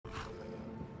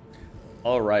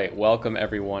Alright, welcome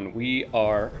everyone. We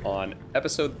are on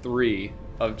episode 3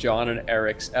 of Jon and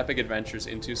Erik's epic adventures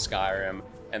into Skyrim,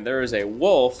 and there is a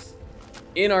wolf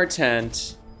in our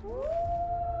tent,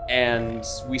 and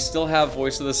we still have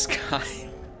Voice of the Sky.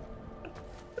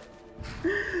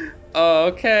 Oh,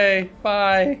 okay,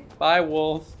 bye. Bye,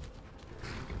 wolf.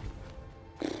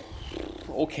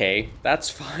 Okay, that's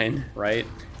fine, right?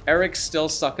 Erik's still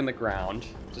stuck in the ground,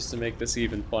 just to make this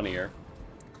even funnier.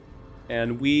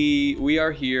 And we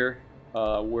are here.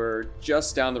 We're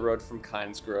just down the road from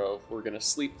Kynesgrove. We're gonna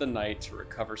sleep the night to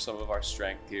recover some of our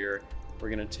strength here. We're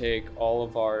gonna take all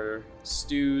of our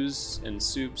stews and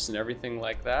soups and everything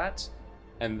like that.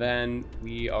 And then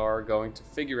we are going to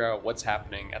figure out what's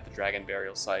happening at the dragon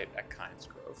burial site at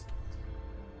Kynesgrove.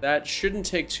 That shouldn't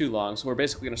take too long, so we're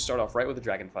basically gonna start off right with a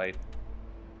dragon fight.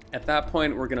 At that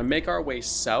point, we're gonna make our way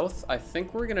south. I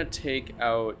think we're gonna take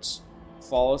out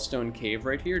Fallowstone Cave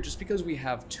right here, just because we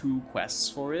have 2 quests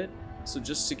for it. So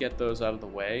just to get those out of the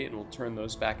way, and we'll turn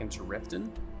those back into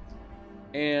Riften.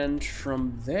 And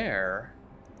from there,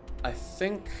 I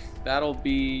think that'll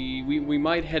be... We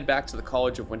might head back to the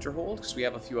College of Winterhold, because we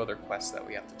have a few other quests that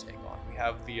we have to take on. We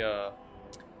have the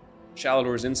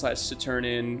Shalador's Insights to turn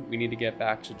in. We need to get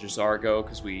back to Jazargo,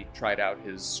 because we tried out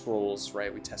his scrolls,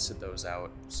 right? We tested those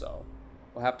out. So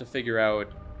we'll have to figure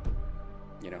out,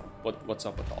 you know, what's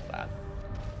up with all that.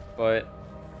 But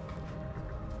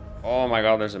oh my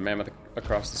god, there's a mammoth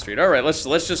across the street. All right, let's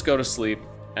just go to sleep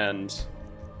and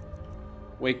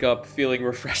wake up feeling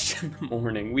refreshed in the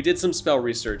morning. We did some spell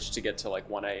research to get to like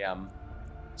 1 a.m.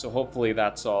 So hopefully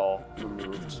that's all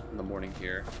removed in the morning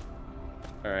here.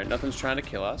 All right, nothing's trying to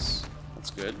kill us. That's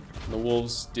good. And the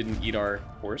wolves didn't eat our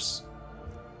horse.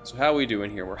 So how are we doing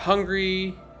here? We're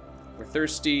hungry, we're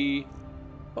thirsty,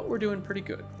 but we're doing pretty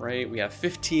good, right? We have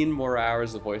 15 more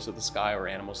hours of Voice of the Sky where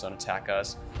animals don't attack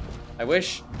us. I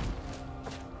wish...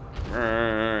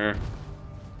 Yeah,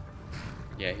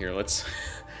 here, let's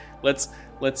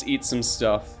eat some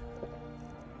stuff.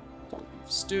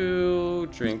 Stew,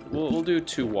 drink. We'll do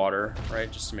 2 water, right?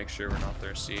 Just to make sure we're not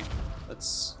thirsty.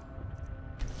 Let's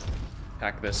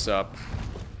pack this up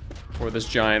before this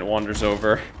giant wanders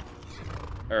over.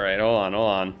 All right, hold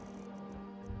on.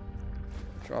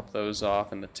 Drop those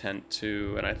off in the tent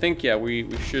too, and I think, yeah,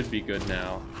 we should be good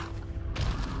now.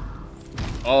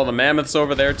 Oh, the mammoth's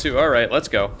over there too. All right, let's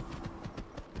go.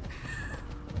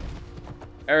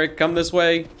 Erik, come this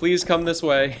way. Please come this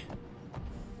way.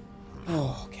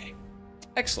 Oh, okay.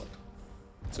 Excellent.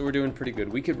 So we're doing pretty good.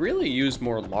 We could really use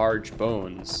more large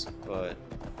bones, but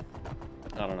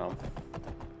I don't know.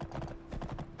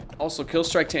 Also,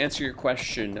 Killstrike, to answer your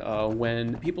question,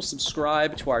 when people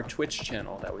subscribe to our Twitch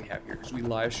channel that we have here, because we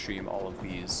live stream all of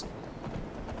these.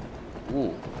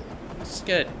 Ooh, let's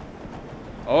get...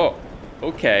 Oh,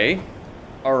 okay.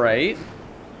 All right.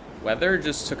 Weather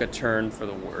just took a turn for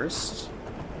the worst.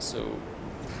 So,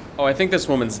 oh, I think this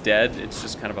woman's dead. It's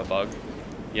just kind of a bug.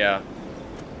 Yeah,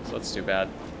 so that's too bad.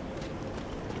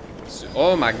 So,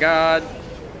 oh my god.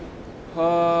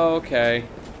 Oh, okay.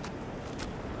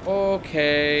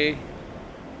 Okay.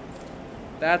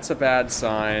 That's a bad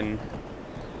sign.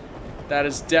 That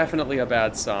is definitely a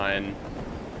bad sign.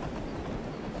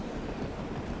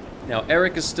 Now,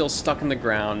 Erik is still stuck in the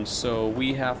ground, so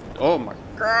we have... Oh my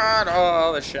god!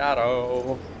 Oh, the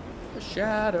shadow. The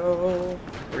shadow.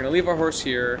 We're gonna leave our horse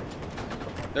here.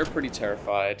 They're pretty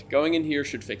terrified. Going in here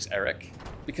should fix Erik,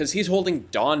 because he's holding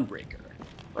Dawnbreaker,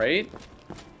 right?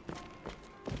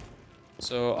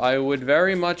 So I would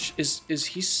very much... Is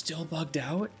he still bugged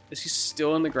out? Is he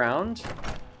still in the ground?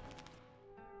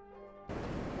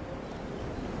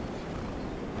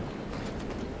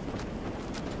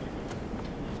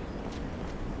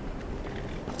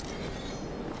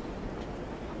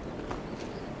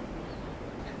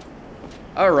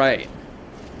 All right.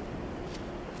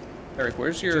 Erik,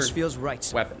 where's your Just feels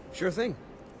right. weapon? Sure thing.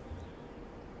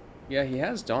 Yeah, he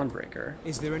has Dawnbreaker.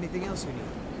 Is there anything else you need?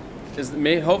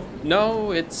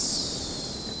 No,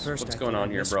 it's... First, what's going on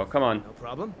here, bro? Come on. No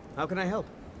problem. How can I help?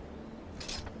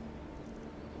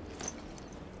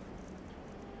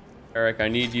 Erik, I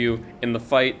need you in the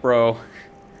fight, bro.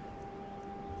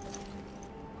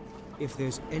 If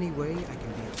there's any way I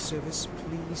can be of service,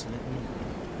 please let me know.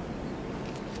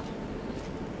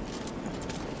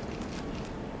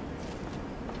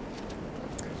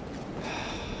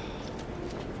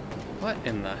 What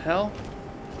in the hell?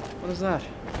 What is that?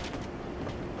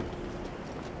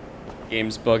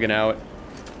 Game's bugging out.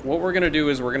 What we're gonna do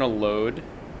is we're gonna load.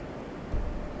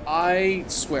 I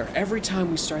swear, every time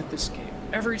we start this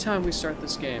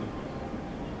game,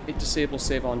 it disables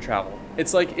save on travel.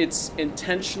 It's like it's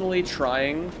intentionally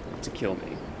trying to kill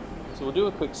me. So we'll do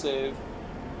a quick save.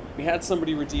 We had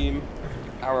somebody redeem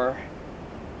our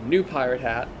new pirate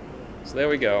hat. So there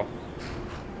we go.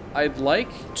 I'd like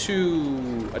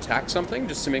to attack something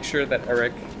just to make sure that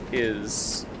Erik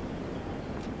is,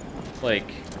 like,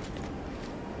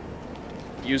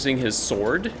 using his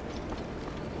sword.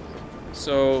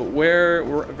 So we're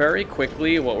very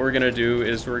quickly, what we're gonna do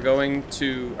is we're going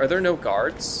to, are there no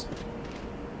guards?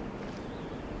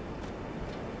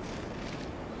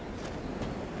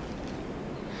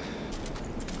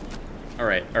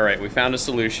 All right, we found a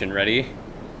solution, ready?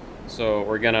 So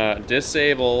we're gonna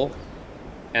disable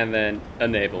and then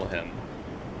enable him.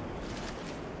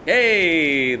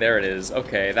 Hey, there it is.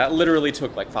 Okay, that literally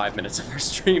took like 5 minutes of our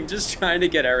stream just trying to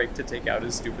get Erik to take out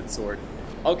his stupid sword.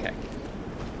 Okay.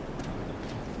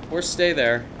 Or stay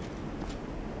there.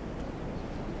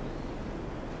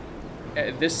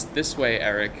 This way,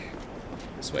 Erik.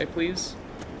 This way, please.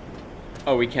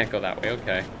 Oh, we can't go that way.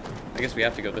 Okay. I guess we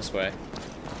have to go this way.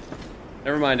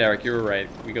 Never mind, Erik. You were right.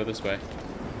 We go this way.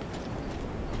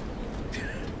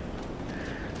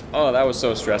 Oh, that was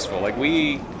so stressful. Like,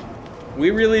 we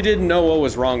really didn't know what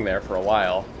was wrong there for a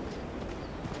while.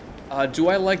 Do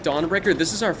I like Dawnbreaker?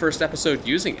 This is our first episode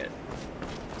using it.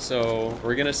 So,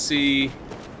 we're gonna see...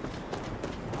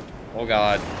 Oh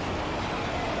god.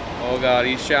 Oh god,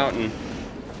 he's shouting.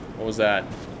 What was that?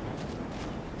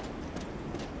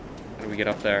 How do we get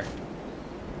up there?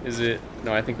 Is it...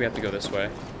 No, I think we have to go this way.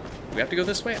 Do we have to go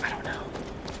this way? I don't know.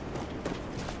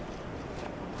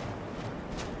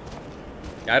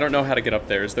 I don't know how to get up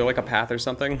there. Is there like a path or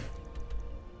something?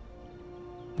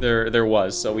 There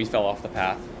was, so we fell off the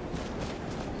path.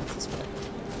 This way.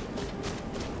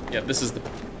 Yep, this is the...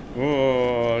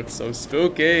 Oh, it's so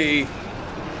spooky.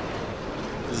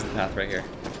 This is the path right here.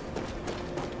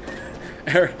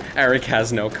 Erik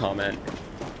has no comment.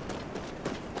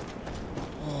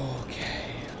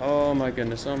 Okay. Oh my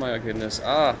goodness, oh my goodness.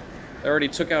 Ah, they already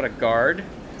took out a guard.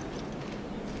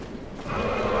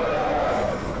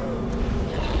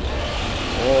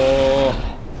 Oh.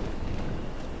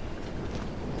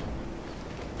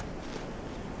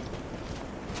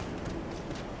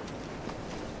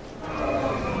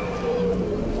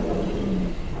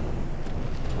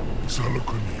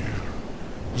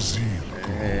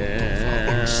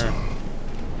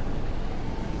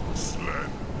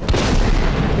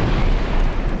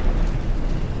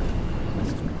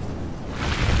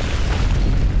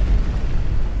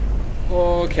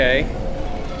 Okay.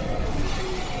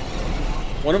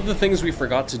 One of the things we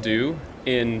forgot to do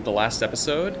in the last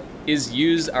episode is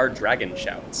use our dragon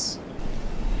shouts.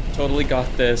 Totally got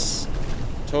this.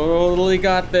 Totally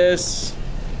got this.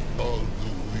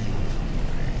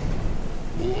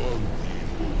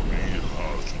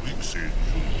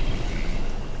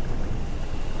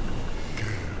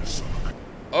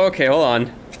 Okay, hold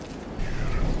on.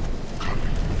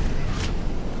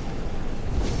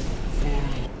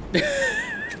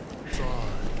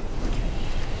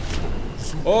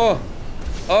 Oh!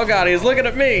 Oh god, he's looking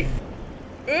at me!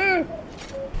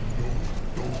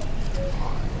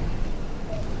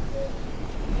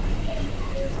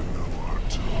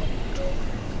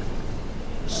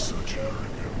 Such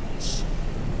arrogance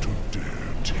to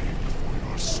dare take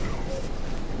for yourself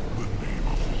the name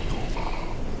of Nova.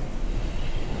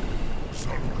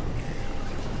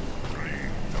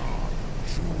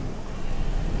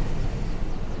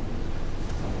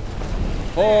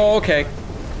 Oh, okay.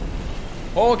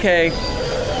 Okay.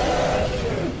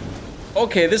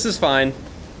 Okay, this is fine.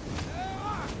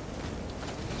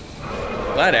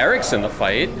 Glad Erik's in the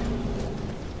fight.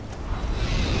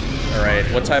 Alright,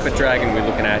 what type of dragon are we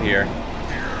looking at here?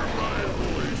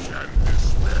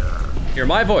 Hear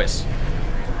my voice.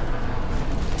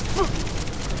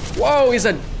 Whoa, he's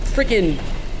a freaking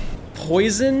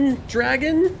poison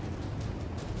dragon?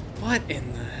 What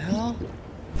in the hell?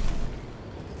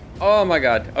 Oh my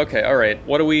god. Okay, alright.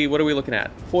 What are we looking at?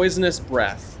 Poisonous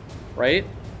breath, right?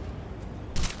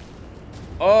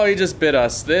 Oh, he just bit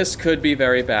us. This could be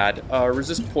very bad.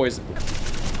 Resist poison.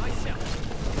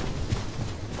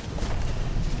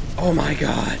 Oh my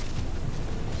god.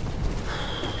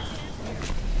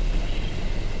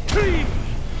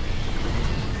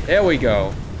 There we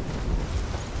go.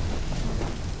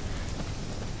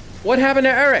 What happened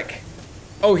to Erik?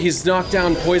 Oh, he's knocked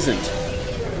down poisoned.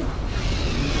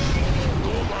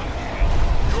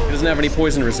 He doesn't have any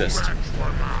poison resist.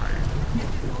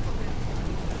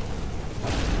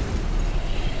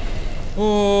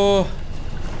 Oh.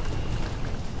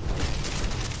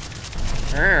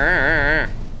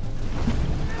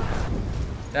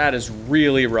 That is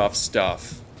really rough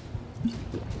stuff.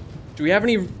 Do we have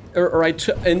any,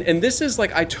 and this is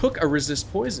like, I took a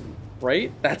resist poison.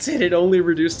 right? That's it, it only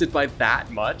reduced it by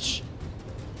that much.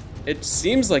 It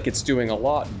seems like it's doing a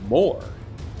lot more.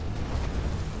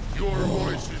 Your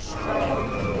voice is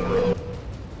strong.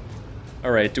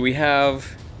 Alright, do we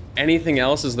have anything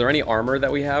else? Is there any armor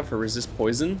that we have for resist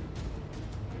poison?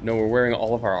 No, we're wearing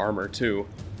all of our armor too.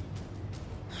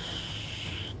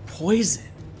 Poison.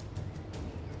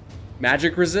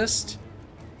 Magic resist?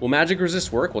 Will magic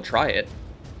resist work? We'll try it.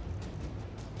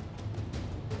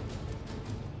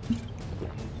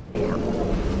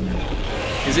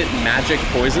 Is it magic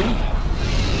poison?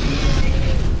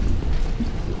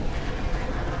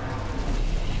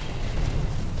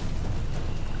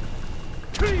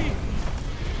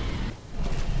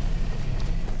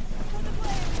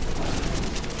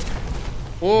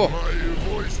 Oh. My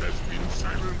voice has been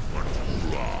silent for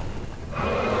too long.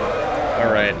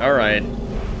 Alright, alright.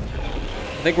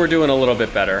 I think we're doing a little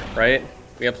bit better, right?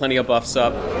 We have plenty of buffs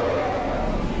up.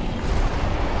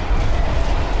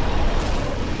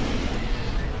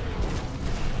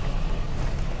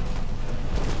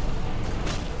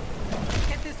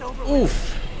 Get this over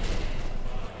Oof.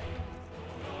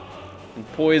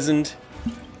 And poisoned.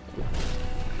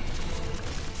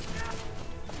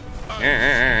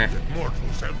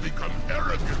 Mortals have become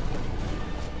arrogant.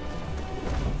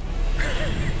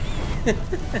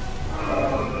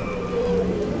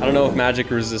 I don't know if magic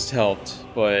resist helped,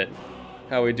 but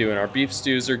how are we doing? Our beef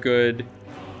stews are good.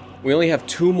 We only have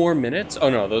 2 more minutes? Oh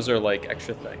no, those are like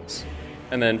extra things.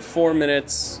 And then 4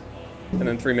 minutes, and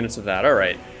then 3 minutes of that. All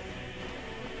right.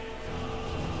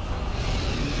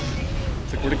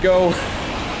 Looks like where to go.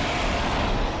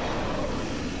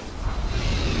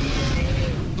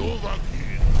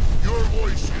 Dovahkiin, your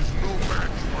voice is no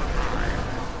match for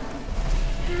mine.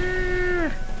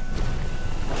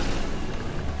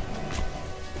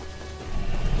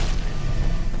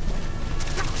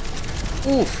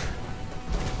 Oof.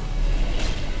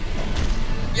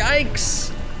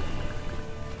 Yikes!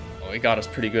 Oh, he got us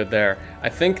pretty good there. I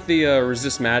think the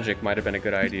resist magic might have been a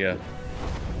good idea.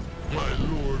 My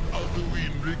lord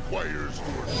Alduin requires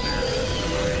your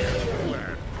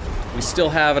death. We still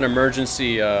have an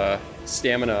emergency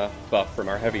stamina buff from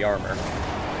our heavy armor.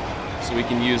 So we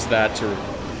can use that to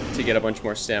get a bunch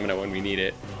more stamina when we need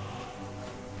it.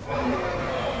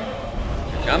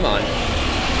 Come on.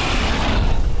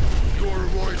 Your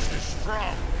voice is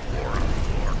strong, Lord.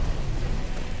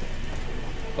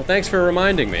 Well, thanks for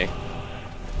reminding me.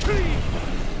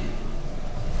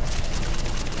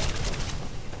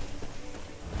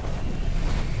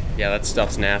 Yeah, that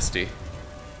stuff's nasty.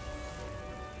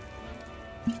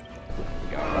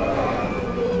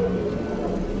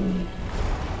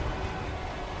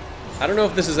 I don't know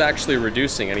if this is actually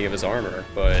reducing any of his armor,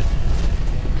 but...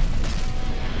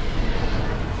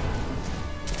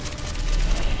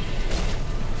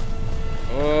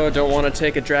 Oh, don't want to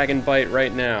take a dragon bite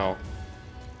right now.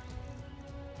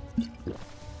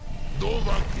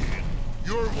 Dovahkiin,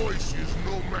 your voice is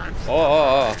no match.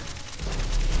 Oh.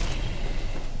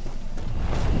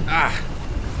 Ah,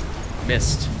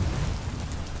 missed.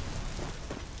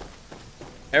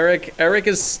 Erik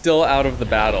is still out of the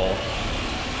battle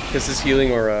because his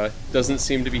healing aura doesn't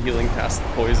seem to be healing past the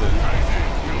poison.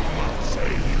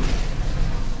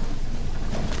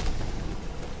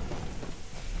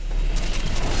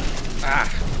 Ah.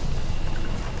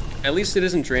 At least it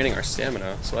isn't draining our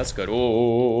stamina, so that's good.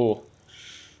 Oh.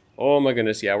 Oh my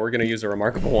goodness, yeah, we're gonna use a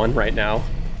remarkable one right now.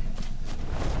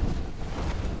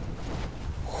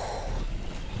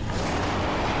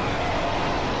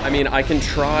 I mean, I can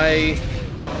try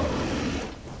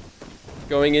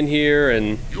going in here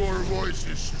and... Your voice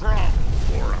is strong,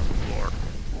 Lord.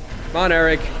 Come on,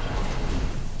 Erik.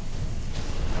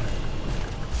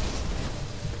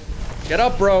 Get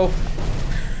up, bro.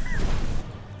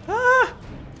 Ah!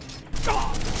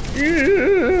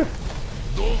 Yeah.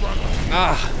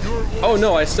 Ah. Oh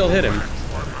no, I still hit him.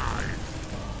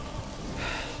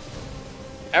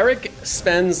 Erik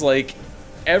spends like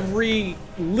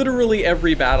literally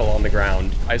every battle on the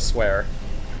ground, I swear.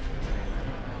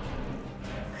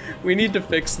 We need to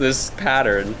fix this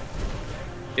pattern.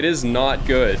 It is not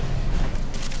good.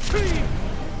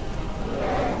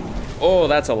 Oh,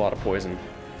 that's a lot of poison.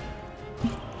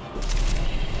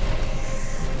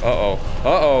 Uh-oh.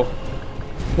 Uh-oh.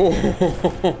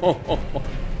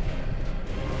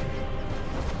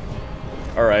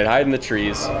 Alright, hide in the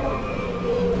trees.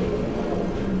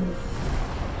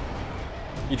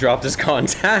 He dropped his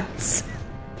contacts.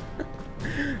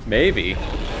 Maybe.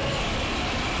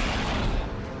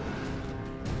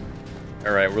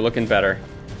 Alright, we're looking better.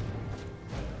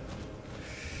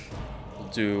 We'll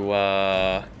do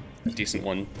a decent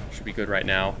one. Should be good right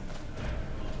now.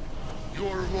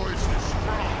 Your voice is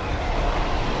strong.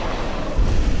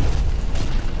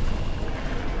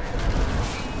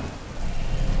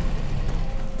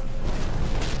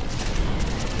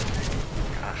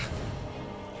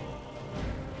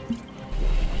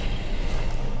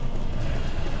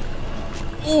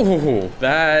 Ooh,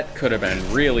 that could have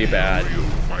been really bad.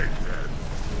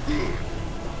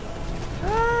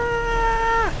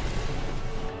 Ah!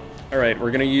 All right,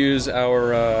 we're gonna use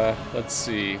our, let's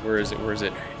see, where is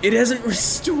it? It hasn't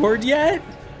restored yet?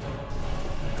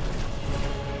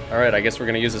 All right, I guess we're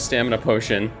gonna use a stamina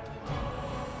potion.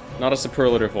 Not a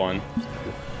superlative one.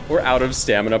 We're out of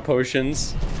stamina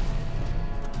potions.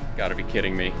 Gotta be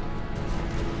kidding me.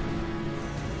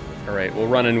 All right, we'll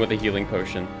run in with a healing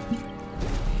potion.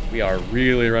 We are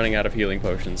really running out of healing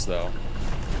potions, though.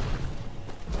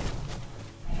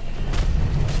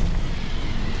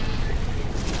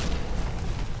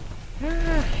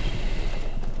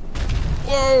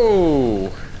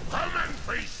 Whoa! Come and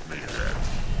face me then.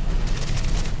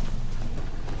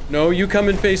 No, you come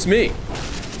and face me.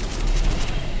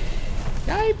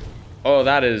 Yipe. Oh,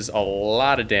 that is a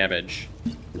lot of damage.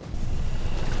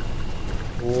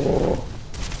 Whoa.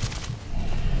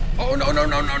 Oh, no, no,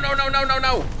 no, no, no, no, no, no,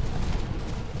 no!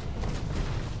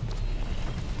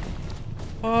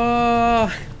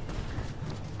 I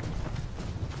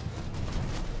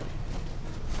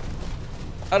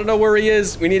don't know where he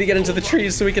is. We need to get into the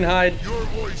trees so we can hide. Your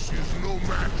voice is no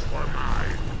match for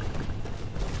mine.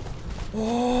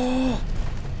 Oh.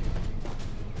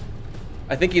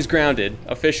 I think he's grounded,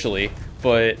 officially,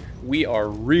 but we are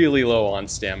really low on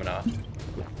stamina.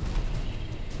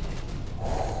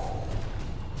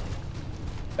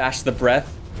 Bash the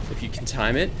breath, if you can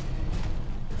time it.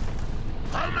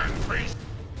 Come and face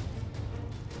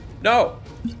No!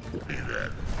 me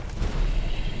then.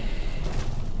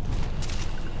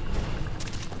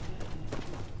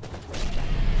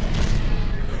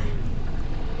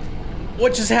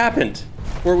 What just happened?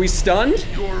 Were we stunned?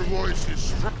 Your voice is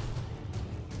strong.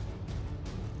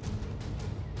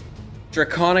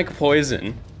 Draconic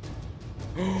poison.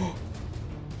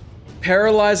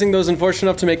 Paralyzing those unfortunate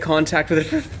enough to make contact with it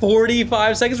for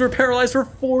 45 seconds. We're paralyzed for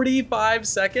 45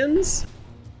 seconds?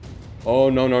 Oh,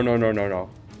 no, no, no, no, no, no.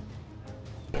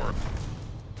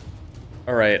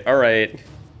 All right, all right.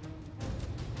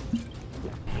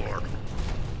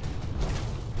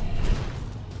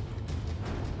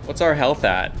 What's our health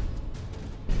at?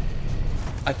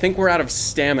 I think we're out of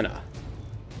stamina.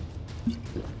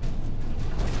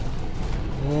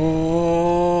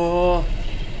 Oh.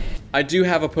 I do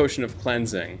have a potion of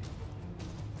cleansing.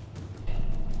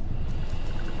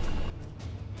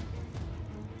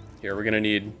 Here, we're gonna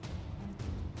need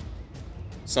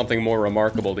something more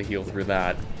remarkable to heal through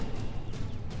that.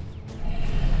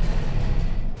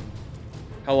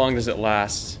 How long does it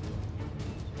last?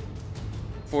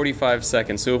 45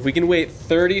 seconds. So if we can wait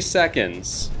 30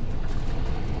 seconds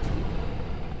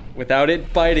without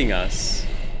it biting us.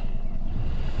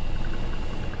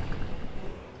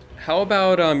 How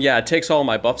about, yeah, it takes all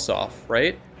my buffs off,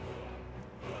 right?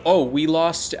 Oh, we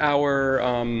lost our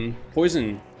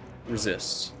poison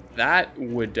resist. That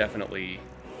would definitely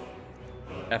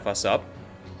F us up.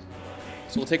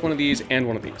 So we'll take one of these and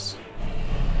one of these.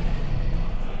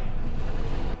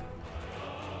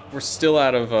 We're still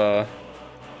out of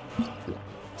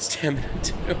stamina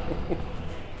too.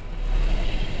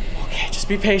 Okay, just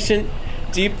be patient.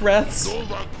 Deep breaths. So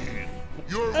lucky.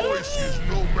 Your voice is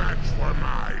no match for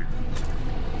mine.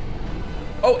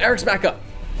 Oh, Erik's back up.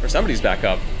 Or somebody's back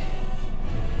up.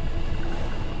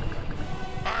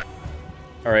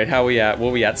 All right, how are we at? What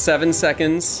are we at? 7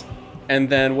 seconds. And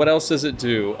then what else does it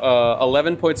do?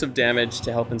 11 points of damage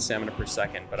to health and stamina per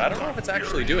second. But I don't know if it's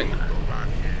actually doing that.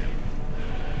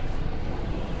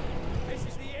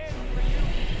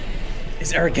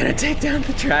 Is Erik gonna take down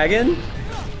the dragon?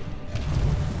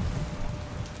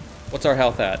 What's our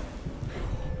health at?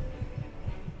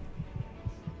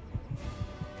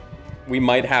 We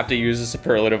might have to use a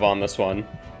superlative on this one.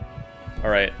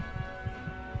 All right.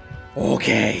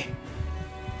 Okay.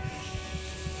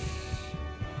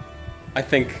 I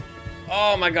think...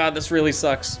 Oh my god, this really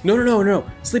sucks. No, no, no, no.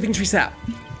 Sleeping tree sap.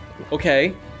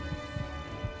 Okay.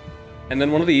 And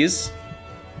then one of these.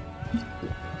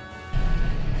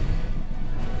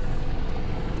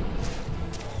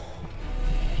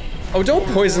 Oh, don't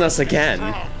poison us again.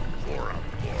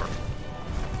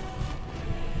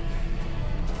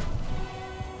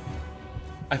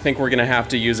 I think we're gonna have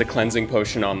to use a cleansing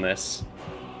potion on this.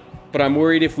 But I'm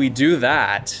worried if we do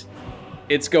that,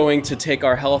 it's going to take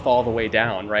our health all the way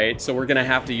down, right? So we're gonna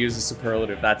have to use a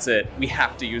superlative, that's it. We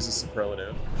have to use a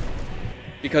superlative.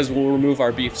 Because we'll remove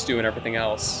our beef stew and everything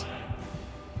else.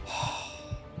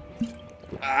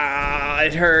 Ah,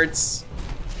 it hurts.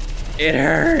 It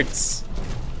hurts.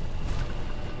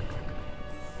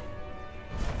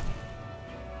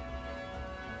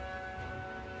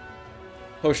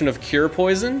 Potion of cure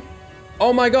poison?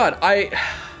 Oh my god, I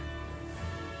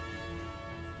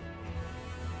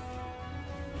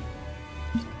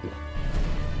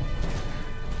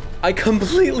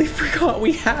completely forgot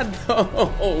we had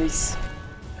those.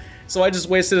 So I just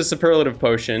wasted a superlative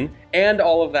potion and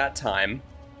all of that time.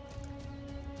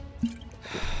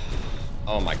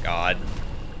 Oh my god.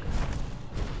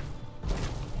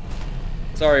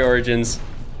 Sorry, Origins.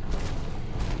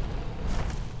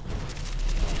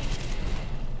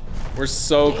 We're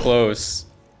so close.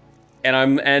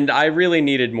 And I really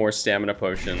needed more stamina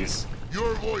potions.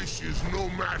 Your voice is no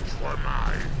match for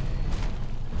mine.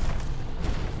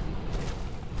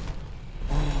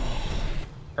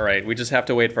 Alright, we just have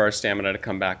to wait for our stamina to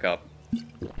come back up.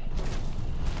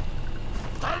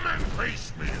 Come and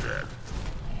face me then.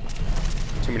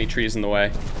 Too many trees in the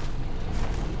way.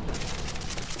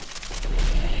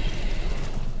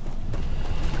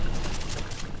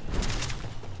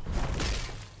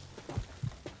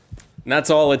 And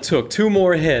that's all it took. 2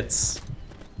 more hits.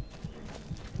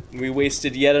 We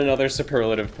wasted yet another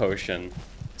superlative potion.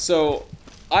 So,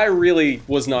 I really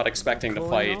was not expecting to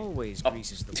fight. Always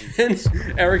greases the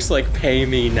And Erik's like, pay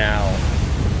me now.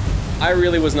 I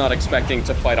really was not expecting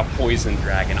to fight a poison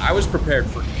dragon. I was prepared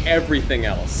for everything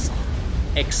else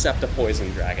except a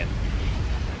poison dragon.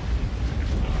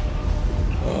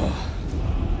 Ugh.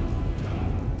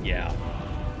 Yeah.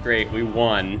 Great, we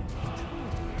won.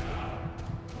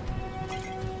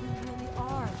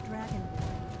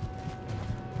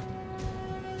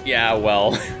 Yeah,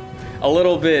 well, a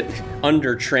little bit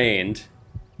undertrained.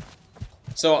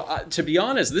 So, to be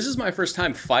honest, this is my first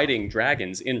time fighting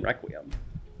dragons in Requiem.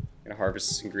 I'm gonna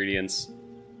harvest ingredients.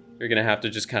 You're gonna have to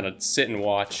just kind of sit and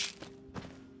watch.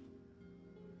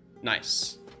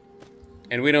 Nice.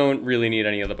 And we don't really need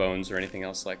any of the bones or anything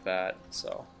else like that,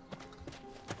 so.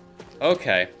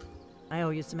 Okay. I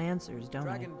owe you some answers, don't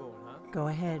I? Go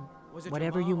ahead.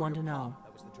 Whatever you want to know.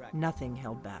 Nothing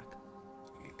held back.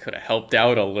 Could have helped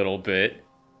out a little bit.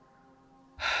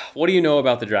 What do you know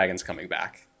about the dragons coming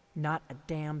back? Not a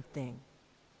damn thing.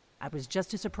 I was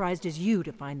just as surprised as you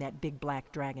to find that big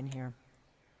black dragon here.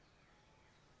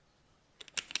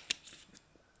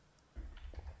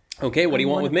 Okay, what do you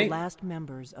want with me? I'm one of the last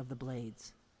members of the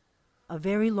Blades. A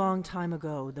very long time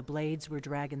ago, the Blades were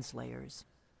dragon slayers,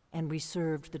 and we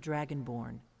served the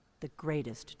Dragonborn, the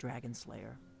greatest dragon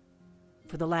slayer.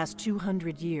 For the last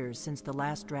 200 years since the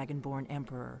last Dragonborn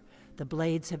Emperor, the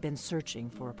Blades have been searching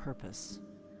for a purpose.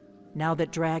 Now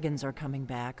that dragons are coming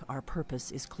back, our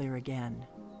purpose is clear again.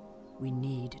 We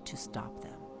need to stop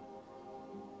them.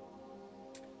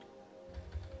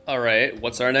 Alright,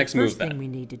 what's our next move then? The first thing we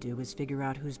need to do is figure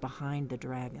out who's behind the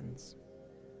dragons.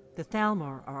 The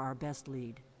Thalmor are our best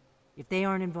lead. If they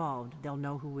aren't involved, they'll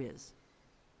know who is.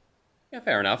 Yeah,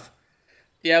 fair enough.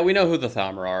 Yeah, we know who the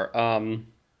Thalmor are.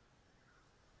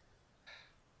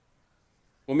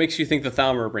 What makes you think the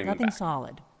Thalmor are bringing them back? Nothing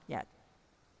solid, yet.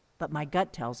 But my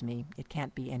gut tells me it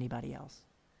can't be anybody else.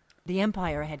 The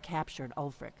Empire had captured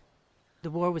Ulfric. The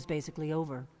war was basically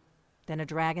over. Then a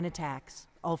dragon attacks,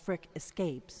 Ulfric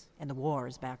escapes, and the war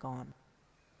is back on.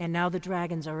 And now the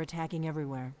dragons are attacking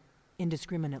everywhere,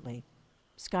 indiscriminately.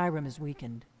 Skyrim is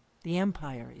weakened. The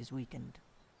Empire is weakened.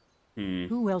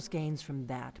 Who else gains from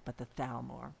that but the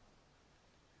Thalmor?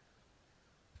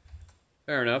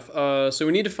 Fair enough. So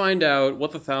we need to find out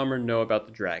what the Thalmor know about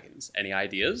the dragons. Any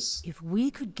ideas? If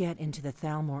we could get into the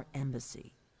Thalmor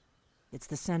embassy, it's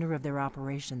the center of their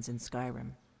operations in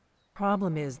Skyrim.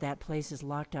 Problem is that place is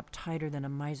locked up tighter than a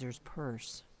miser's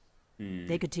purse.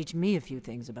 They could teach me a few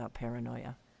things about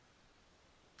paranoia.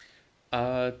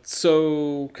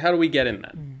 So how do we get in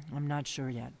then? I'm not sure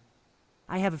yet.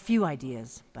 I have a few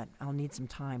ideas, but I'll need some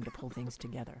time to pull things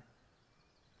together.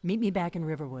 Meet me back in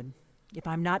Riverwood. If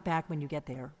I'm not back when you get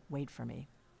there, wait for me.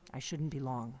 I shouldn't be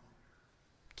long.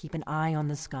 Keep an eye on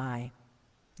the sky.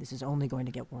 This is only going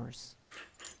to get worse.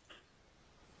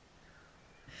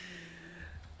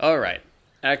 All right.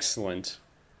 Excellent.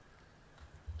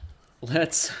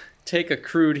 Let's take a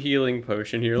crude healing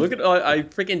potion here. Look at, I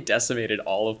freaking decimated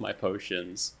all of my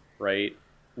potions, right?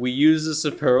 We used a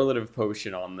superlative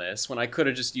potion on this when I could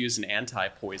have just used an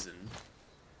anti-poison.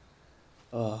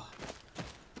 Ugh.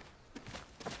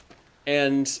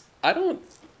 And I don't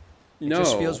know. It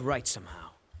just feels right somehow.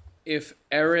 If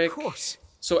Erik... Of course.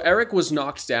 So Erik was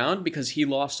knocked down because he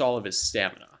lost all of his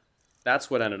stamina. That's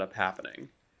what ended up happening.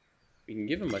 We can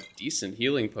give him a decent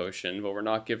healing potion, but we're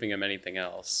not giving him anything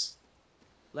else.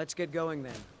 Let's get going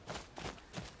then.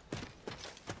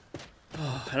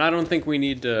 And I don't think we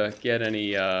need to get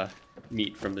any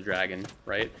meat from the dragon,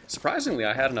 right? Surprisingly,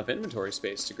 I had enough inventory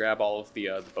space to grab all of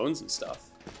the bones and stuff,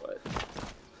 but...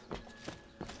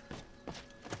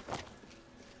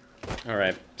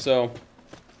 Alright, so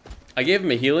I gave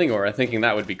him a healing aura thinking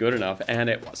that would be good enough, and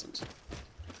it wasn't.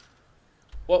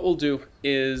 What we'll do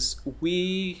is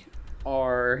we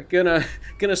are gonna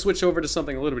switch over to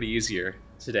something a little bit easier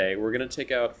today. We're gonna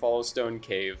take out Fallowstone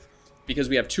Cave because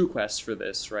we have 2 quests for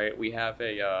this, right? We have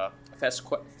a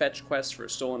fetch quest for a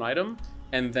stolen item,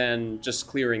 and then just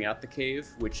clearing out the cave,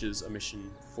 which is a mission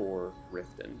for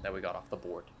Riften that we got off the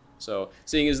board. So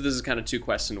seeing as this is kind of 2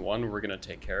 quests in one, we're gonna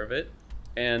take care of it.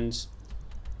 And is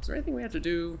there anything we have to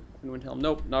do in Windhelm?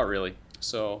 Nope, not really.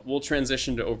 So we'll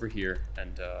transition to over here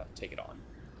and take it on.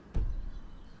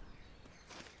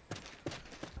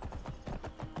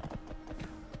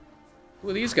 Who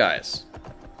are these guys?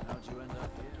 How'd you end up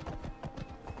here?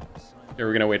 Yeah,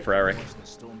 we're gonna wait for Erik. The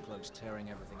Stormcloak's tearing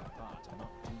everything apart and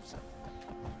not do something.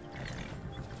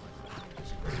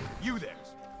 You there.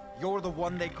 You're the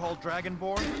one they call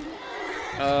Dragonborn?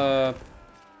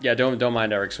 Yeah, don't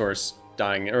mind Erik's horse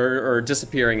dying or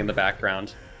disappearing in the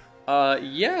background.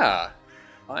 Yeah,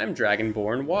 I'm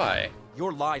Dragonborn. Why?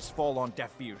 Your lies fall on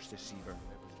deaf ears, deceiver.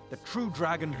 The true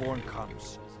Dragonborn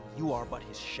comes. You are but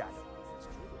his shadow.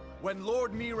 When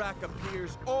Lord Mirak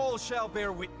appears, all shall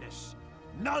bear witness.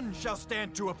 None shall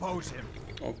stand to oppose him.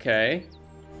 Okay.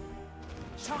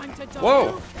 Trying to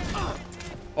Whoa!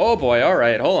 Oh boy,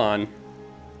 alright, hold on.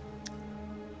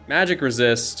 Magic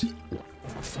resist.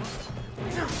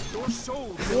 Your soul.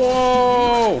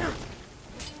 Whoa!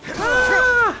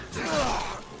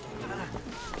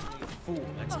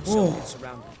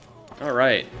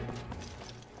 Alright.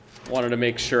 Wanted to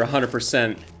make sure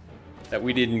 100% that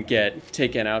we didn't get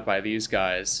taken out by these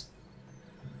guys.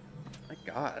 My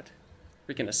god.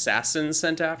 Freaking assassins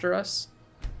sent after us?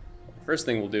 First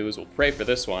thing we'll do is we'll pray for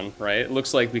this one, right? It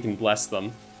looks like we can bless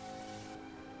them.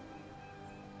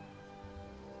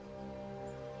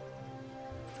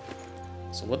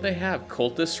 So what they have?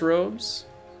 Cultist robes?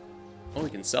 Oh, we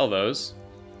can sell those.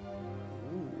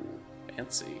 Ooh,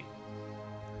 fancy.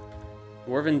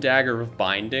 Dwarven dagger of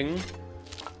binding.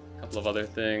 A couple of other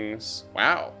things.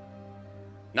 Wow.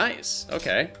 Nice.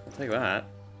 Okay, I'll take that.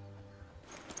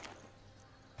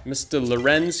 Mr.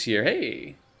 Lorenz here.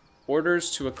 Hey!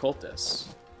 Orders to a cultist.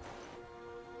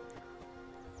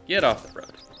 Get off the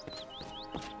road.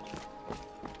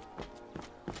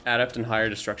 Adept and higher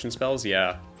destruction spells?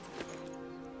 Yeah.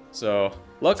 So,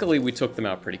 luckily we took them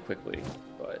out pretty quickly,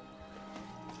 but...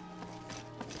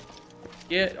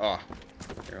 Get off.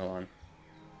 Here, hold on.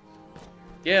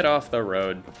 Get off the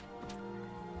road.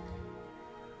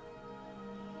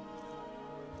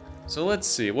 So let's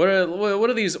see, what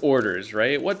are these orders,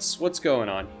 right? What's going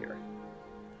on here?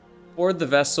 Board the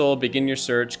vessel, begin your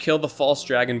search, kill the false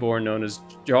dragonborn known as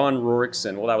Jon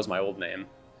Rorikson. Well, that was my old name.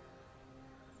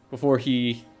 Before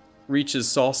he reaches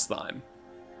Solstheim.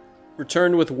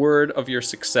 Return with word of your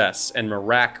success, and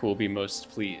Mirak will be most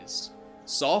pleased.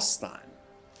 Solstheim.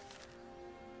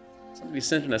 Somebody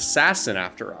sent an assassin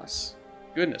after us.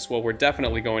 Goodness, well, we're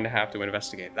definitely going to have to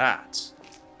investigate that.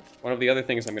 One of the other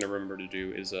things I'm going to remember to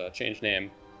do is change name,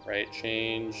 right?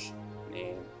 Change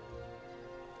name.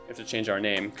 We have to change our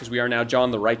name, because we are now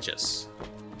Jon the Righteous.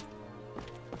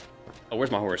 Oh, where's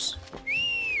my horse?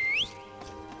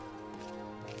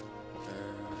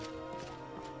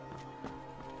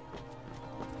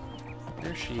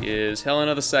 There she is.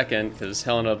 Helena the Second, because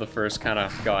Helena the First kind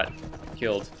of got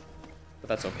killed. But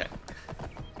that's okay.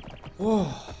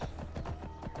 Whoa.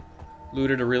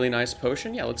 Looted a really nice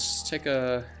potion. Yeah, let's take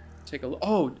a look.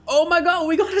 Oh my god,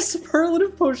 we got a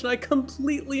superlative potion. I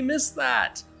completely missed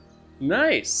that.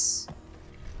 Nice.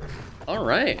 All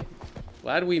right.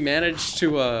 Glad we managed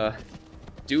to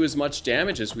do as much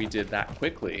damage as we did that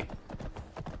quickly.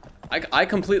 I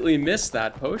completely missed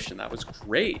that potion. That was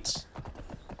great.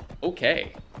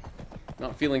 Okay.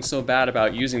 Not feeling so bad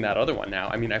about using that other one now.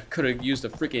 I mean, I could have used a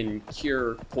freaking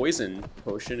cure poison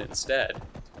potion instead.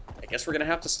 I guess we're gonna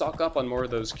have to stock up on more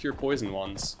of those cure poison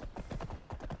ones.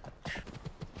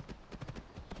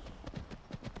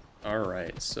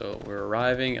 Alright, so we're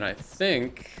arriving, and I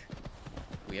think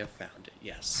we have found it.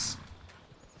 Yes.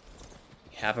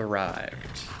 We have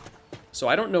arrived. So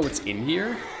I don't know what's in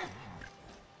here.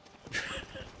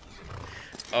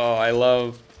 Oh, I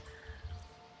love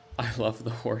the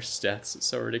horse deaths. It's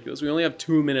so ridiculous. We only have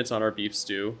 2 minutes on our beef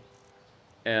stew.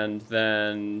 And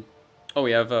then... Oh,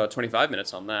 we have 25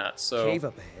 minutes on that, so... Cave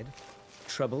up ahead.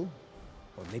 Trouble?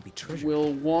 Or maybe treasure?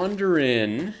 We'll wander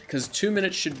in, because 2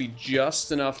 minutes should be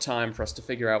just enough time for us to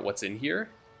figure out what's in here.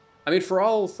 I mean, for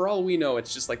all we know,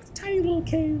 it's just like a tiny little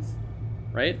cave,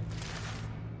 right?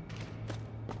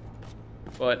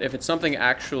 But if it's something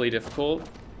actually difficult,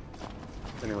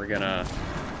 then we're gonna...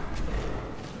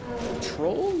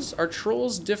 Trolls? Are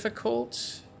trolls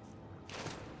difficult?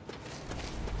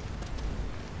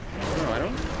 No, I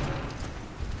don't...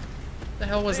 What the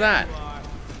hell was that?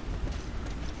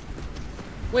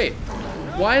 Wait,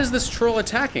 why is this troll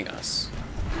attacking us?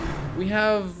 We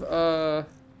have,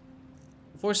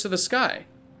 Voice of the Sky.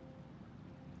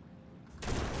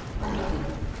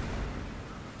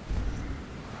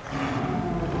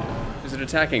 Is it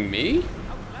attacking me?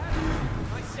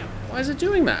 Why is it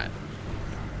doing that?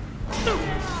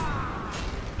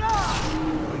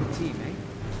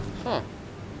 Huh.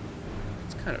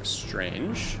 It's kind of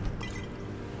strange.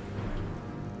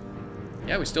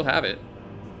 Yeah, we still have it.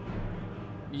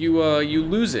 You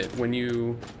lose it when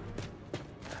you...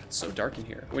 God, it's so dark in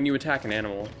here. When you attack an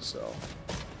animal, so...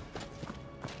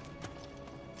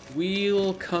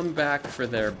 We'll come back for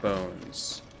their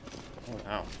bones. Oh,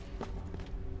 wow.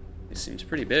 This seems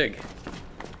pretty big.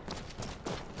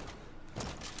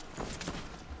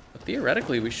 But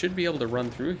theoretically, we should be able to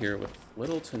run through here with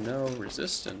little to no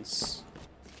resistance.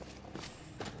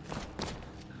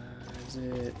 Is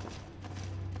it...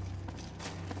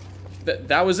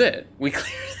 That was it. We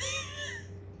cleared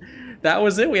it. That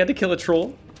was it. We had to kill a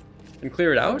troll and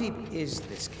clear it out. How deep is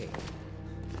this cave?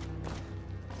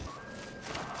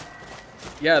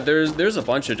 Yeah, there's a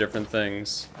bunch of different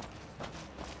things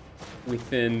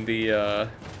within the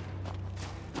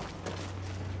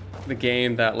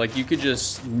game that like you could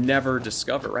just never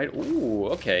discover, right? Ooh,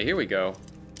 okay, here we go.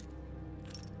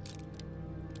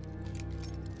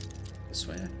 This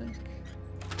way, I think.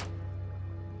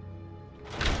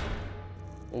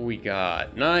 What we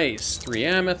got? Nice. 3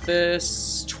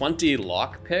 amethysts, 20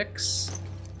 lockpicks,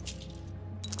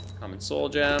 common soul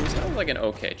gems. That was like an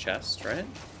okay chest, right?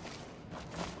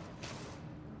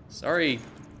 Sorry,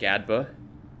 Gadba.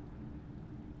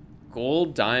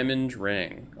 Gold diamond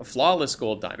ring. A flawless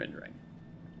gold diamond ring.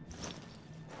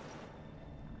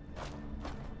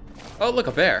 Oh, look,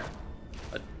 a bear.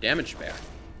 A damaged bear.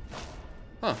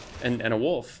 Huh, and a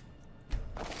wolf.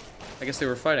 I guess they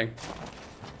were fighting.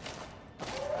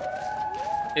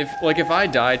 If I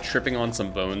die tripping on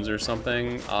some bones or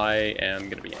something, I am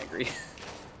gonna be angry.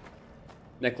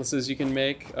 Necklaces you can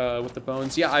make with the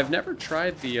bones. Yeah, I've never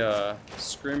tried the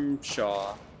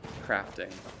scrimshaw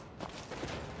crafting.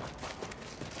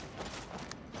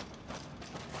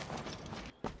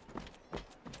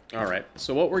 Alright,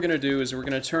 so what we're gonna do is we're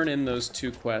gonna turn in those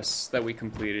 2 quests that we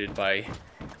completed by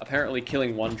apparently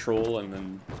killing one troll and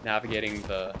then navigating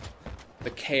the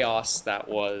chaos that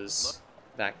was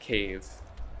that cave.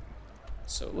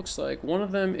 So it looks like one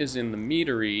of them is in the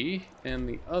meadery, and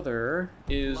the other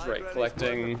is, right,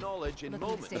 collecting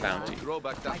the bounty.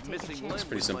 It's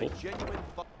pretty simple.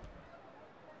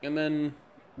 And then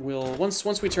we'll,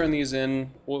 once we turn these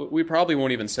in, we probably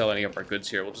won't even sell any of our goods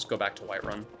here. We'll just go back to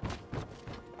Whiterun.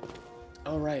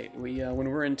 All right, when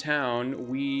we're in town,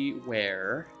 we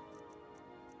wear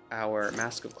our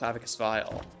Mask of Clavicus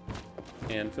Vial.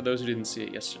 And for those who didn't see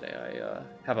it yesterday, I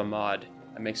have a mod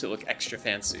that makes it look extra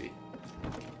fancy.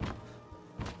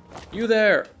 You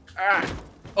there! Ah!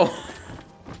 Oh!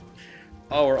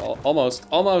 Oh, we're almost.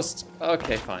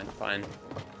 Okay, fine.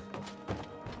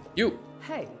 You!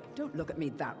 Hey, don't look at me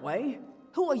that way.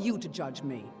 Who are you to judge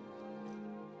me?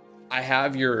 I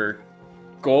have your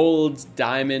gold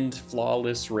diamond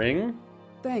flawless ring.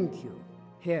 Thank you.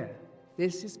 Here,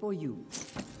 this is for you.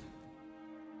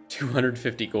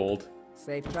 250 gold.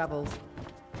 Safe travels.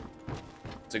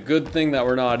 It's a good thing that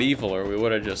we're not evil, or we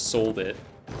would have just sold it,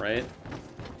 right?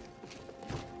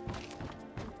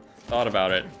 Thought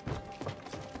about it.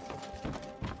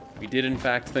 We did, in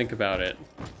fact, think about it.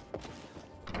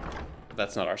 But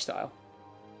that's not our style.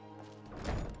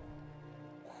 And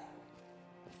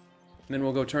then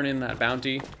we'll go turn in that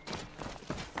bounty.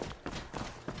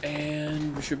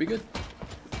 And we should be good.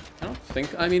 I don't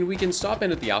think... I mean, we can stop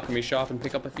in at the alchemy shop and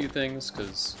pick up a few things,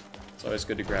 because it's always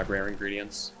good to grab rare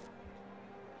ingredients.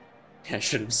 I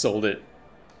should have sold it.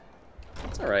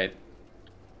 It's alright.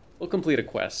 We'll complete a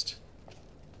quest.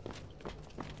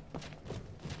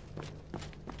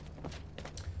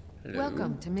 Hello.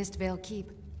 Welcome to Mistvale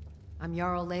Keep. I'm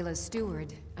Yarl Layla's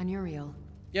steward, Anuriel.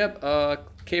 Yep,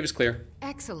 cave is clear.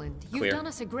 Excellent. You've Clear. done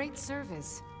us a great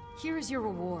service. Here is your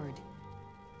reward.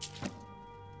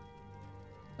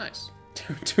 Nice.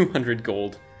 200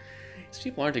 gold. These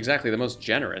people aren't exactly the most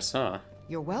generous, huh?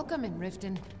 You're welcome in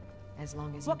Riften, as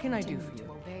long as What you can I do continue for you?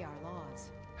 to obey our laws.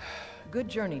 Good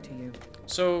journey to you.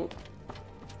 So,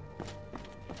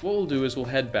 what we'll do is we'll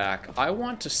head back. I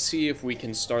want to see if we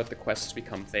can start the quest to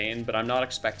become Thane, but I'm not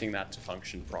expecting that to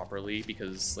function properly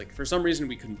because, like, for some reason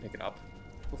we couldn't pick it up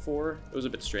before. It was a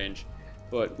bit strange.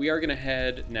 But we are going to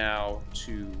head now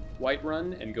to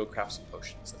Whiterun and go craft some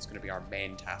potions. That's going to be our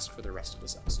main task for the rest of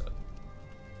this episode.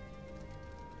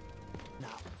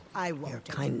 Now, I won't. Your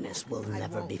kindness will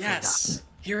never be forgotten.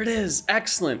 Here it is.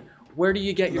 Excellent. Where do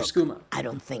you get your skooma? I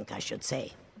don't think I should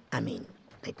say. I mean,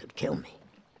 they could kill me.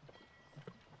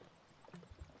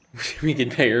 We can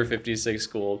pay her 56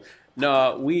 gold.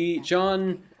 No,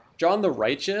 Jon the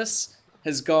Righteous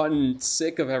has gotten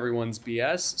sick of everyone's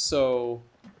BS, so,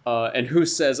 and who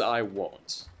says I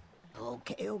won't?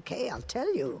 Okay, I'll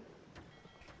tell you.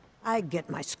 I get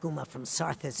my skooma from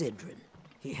Sarthas Idrin.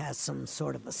 He has some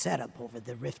sort of a setup over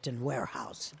the Riften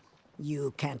warehouse.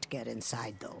 You can't get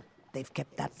inside, though. They've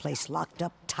kept that place locked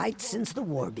up tight since the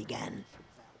war began.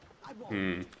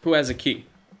 Who has a key?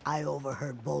 I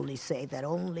overheard Boley say that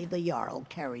only the Yarl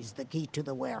carries the key to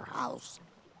the warehouse.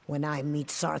 When I meet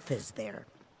Sarthas there,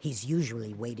 he's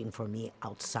usually waiting for me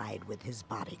outside with his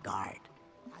bodyguard.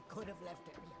 I could have left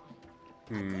it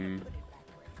behind.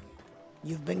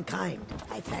 You've been kind.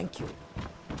 I thank you.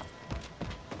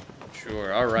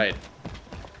 Sure, alright.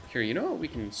 Here, you know what we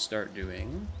can start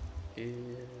doing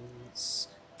is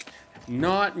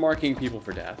not marking people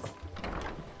for death.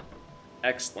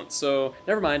 Excellent. So,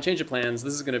 never mind, change of plans.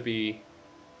 This is going to be,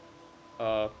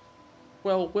 well,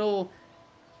 we'll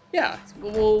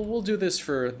do this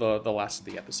for the last of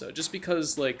the episode. Just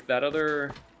because, like, that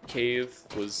other cave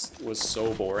was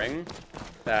so boring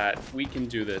that we can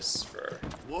do this for...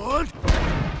 What?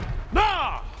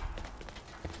 Nah!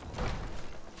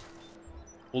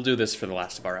 We'll do this for the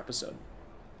last of our episode.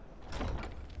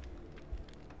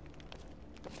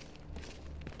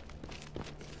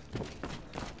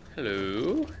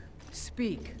 Hello.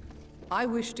 Speak. I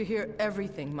wish to hear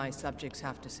everything my subjects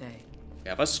have to say. We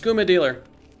have a Skooma Dealer.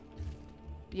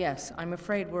 Yes, I'm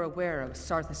afraid we're aware of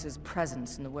Sarthas'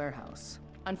 presence in the warehouse.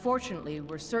 Unfortunately,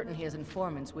 we're certain he has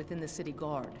informants within the city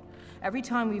guard. Every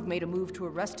time we've made a move to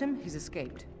arrest him, he's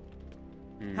escaped.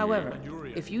 However,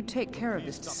 if you take care of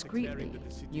this discreetly,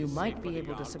 you might be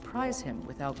able to surprise him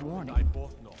without warning.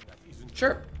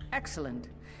 Sure. Excellent.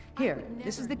 Here,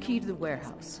 this is the key to the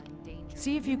warehouse.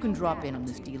 See if you can drop in on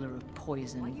this dealer of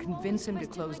poison and convince him to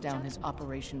close down his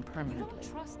operation permanently.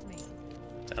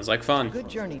 Sounds like fun. Good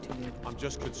journey to you. I'm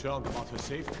just concerned about her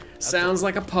safety. Sounds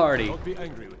like a party. Don't be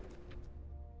angry with me.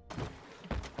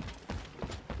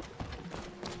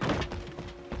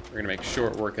 We're gonna make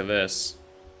short work of this.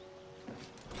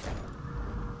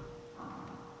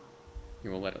 You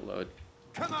will let it load.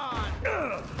 Come on!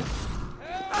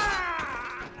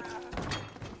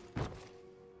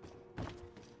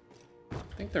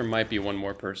 I think there might be one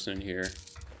more person in here.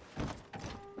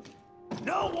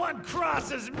 No one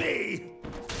crosses me!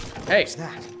 Hey! What's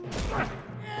that?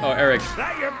 Oh, Erik.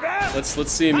 That your best?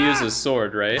 Let's see him use his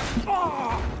sword, right?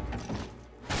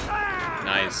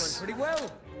 Nice. Pretty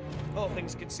well, all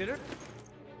things considered.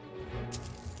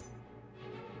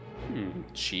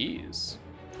 Cheese.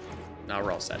 Now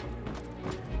we're all set.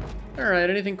 Alright,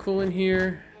 anything cool in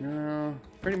here? No.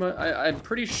 Pretty much, I'm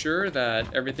pretty sure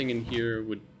that everything in here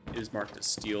is marked as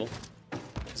steel.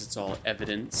 Because it's all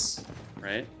evidence,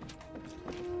 right?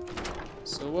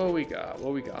 So what we got?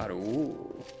 What we got?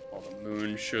 Ooh. All the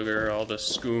moon sugar, all the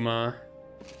skooma.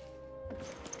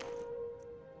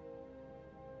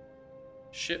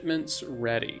 Shipments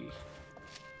ready.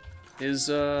 Let's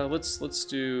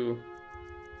do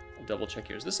a double check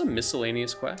here. Is this a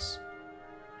miscellaneous quest?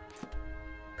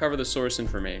 Cover the source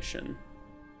information.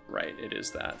 Right, it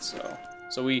is that,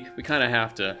 so we kind of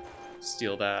have to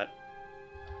steal that.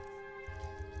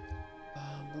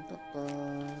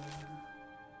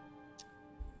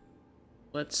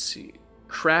 Let's see.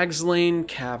 Crags Lane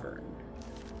Cavern.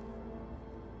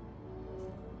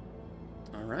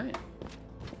 All right.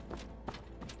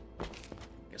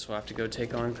 Guess we'll have to go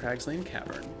take on Crags Lane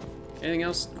Cavern. Anything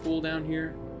else cool down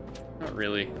here? Not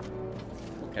really.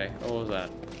 Okay, what was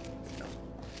that?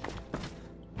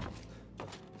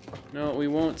 No, we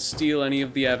won't steal any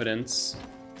of the evidence.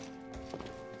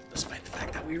 Despite the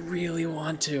fact that we really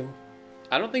want to.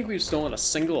 I don't think we've stolen a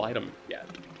single item yet.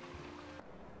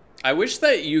 I wish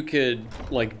that you could,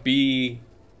 like, be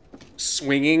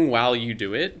swinging while you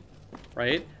do it,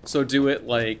 right? So do it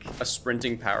like a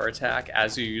sprinting power attack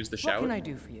as you use the shout. What can I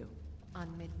do for you?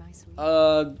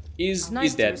 He's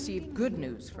nice dead. To receive good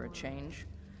news for a change.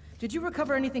 Did you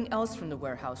recover anything else from the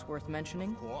warehouse worth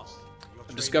mentioning?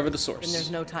 Discover the source. Then there's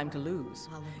no time to lose.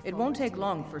 It won't take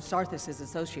long for Sarthas'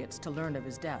 associates to learn of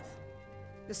his death.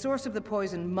 The source of the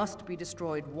poison must be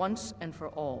destroyed once and for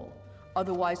all.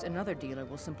 Otherwise, another dealer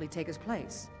will simply take his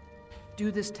place.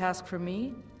 Do this task for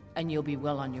me, and you'll be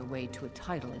well on your way to a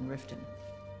title in Riften.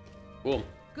 Cool.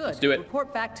 Good. Let's do it.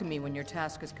 Report back to me when your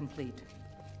task is complete.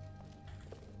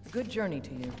 Good journey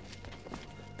to you.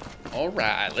 All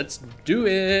right, let's do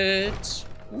it.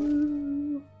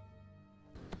 Woo.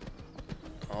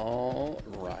 All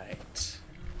right.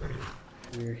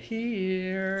 We're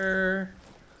here.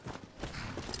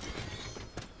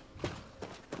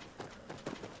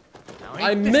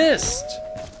 I missed!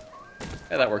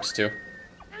 Yeah, that works too.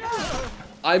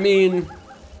 I mean,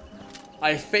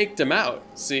 I faked him out,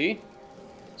 see?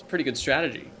 It's a pretty good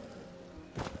strategy.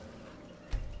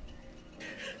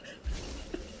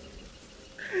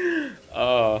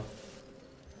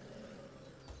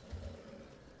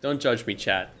 Don't judge me,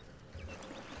 chat.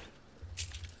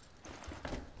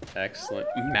 Excellent.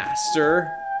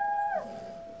 Master.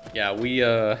 Yeah, we,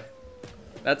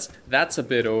 that's a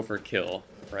bit overkill,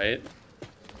 right?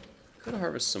 Could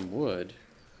harvest some wood.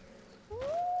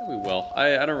 We will.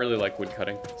 I don't really like wood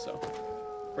cutting, so.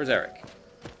 Where's Erik?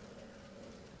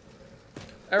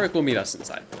 Erik will meet us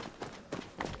inside.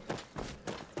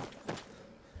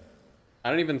 I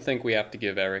don't even think we have to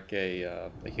give Erik a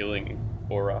healing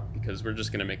aura, because we're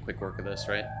just gonna make quick work of this,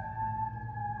 right?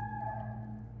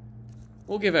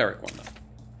 We'll give Erik one, though.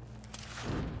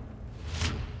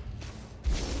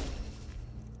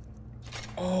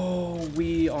 Oh,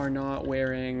 we are not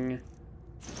wearing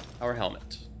our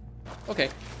helmet. Okay,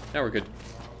 now we're good.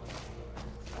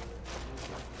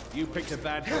 You picked a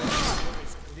bad one.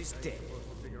 He's dead.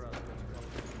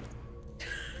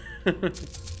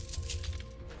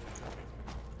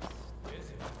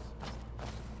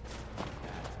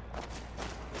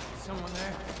 Someone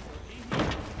there?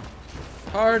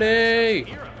 Party!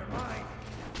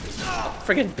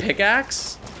 Friggin'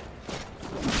 pickaxe?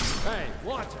 Hey,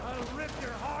 watch it. I'll rip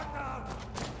your heart out.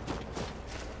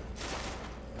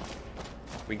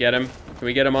 We get him? Can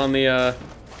we get him on the,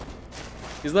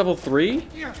 He's level 3?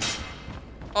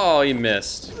 Oh, he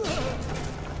missed.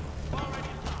 I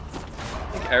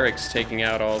think Erik's taking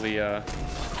out all the,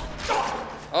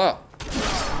 Oh!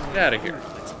 Get out of here.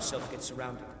 Lets himself get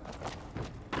surrounded.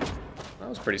 That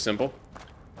was pretty simple.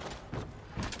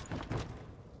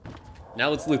 Now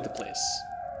let's loot the place.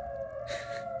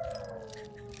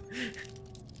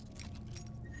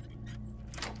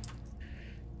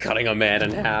 Cutting a man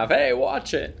in half. Hey,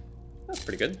 watch it. That's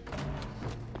pretty good.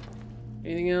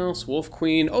 Anything else? Wolf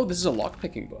Queen. Oh, this is a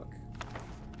lockpicking book.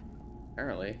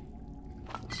 Apparently.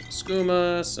 Some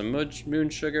skooma, some moon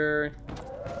sugar.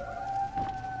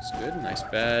 It's good. Nice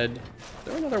bed. Is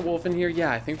there another wolf in here?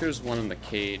 Yeah, I think there's one in the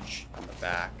cage in the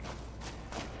back.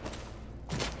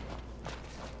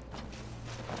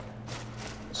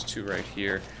 There's two right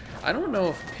here. I don't know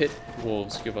if pit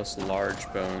wolves give us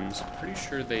large bones. I'm pretty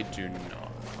sure they do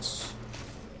not. Let's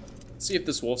see if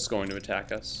this wolf's going to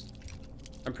attack us.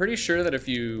 I'm pretty sure that if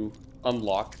you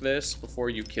unlock this before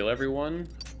you kill everyone,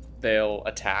 they'll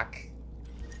attack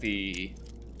the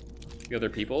other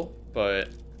people, but...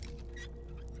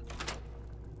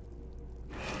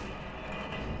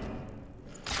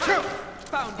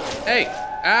 Hey!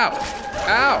 Ow!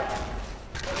 Ow!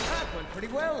 That went pretty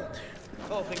well,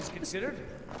 all things considered.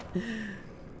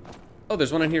 Oh,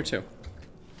 there's one in here too.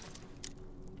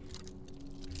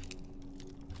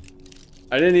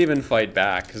 I didn't even fight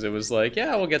back because it was like,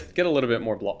 yeah, we'll get a little bit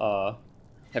more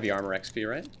heavy armor XP,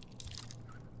 right?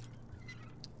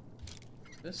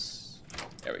 This,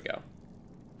 there we go.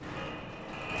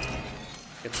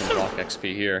 Get some block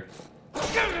XP here.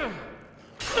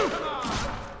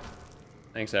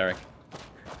 Thanks, Erik.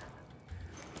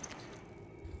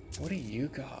 What do you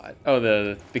got? Oh,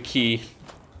 the key.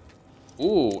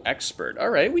 Ooh, expert. All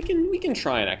right, we can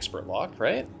try an expert lock,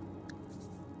 right?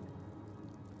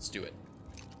 Let's do it.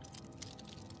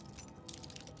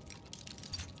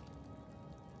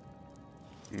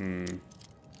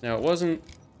 No, it wasn't.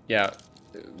 Yeah,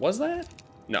 was that?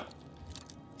 No.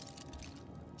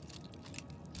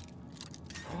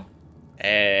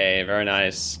 Hey, very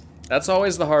nice. That's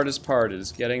always the hardest part,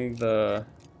 is getting the...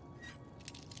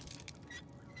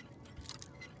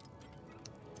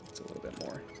 It's a little bit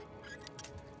more.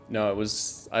 No, it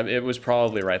was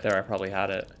probably right there. I probably had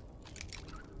it.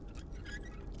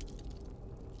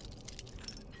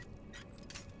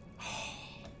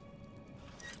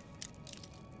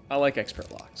 I like expert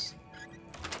locks.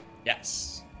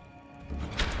 Yes.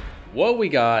 Whoa, we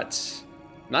got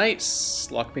nice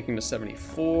lockpicking to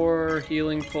 74,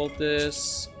 healing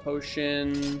poultice,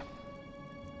 potion,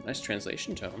 nice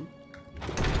translation tome.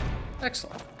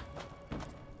 Excellent.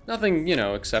 Nothing, you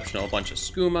know, exceptional. A bunch of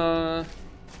skooma,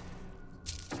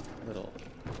 little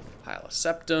Pile of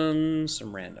septum,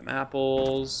 some random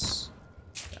apples,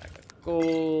 bag of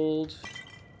gold.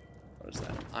 What is that?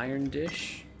 An iron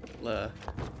dish? Oh,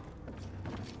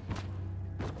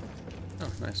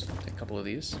 nice. Take a couple of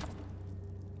these.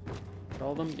 Get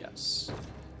all of them? Yes.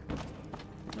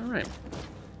 All right.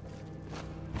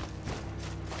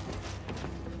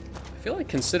 I feel like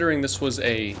considering this was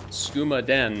a skooma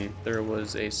den, there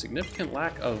was a significant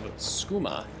lack of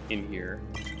skooma in here.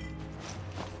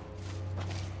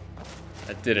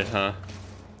 That did it, huh?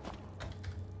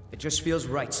 It just feels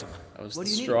right, son. That was the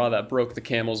straw that broke the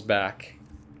camel's back.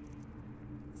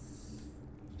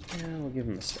 Yeah, we'll give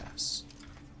him the staffs.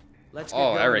 Let's get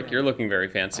Oh, going Erik, then. you're looking very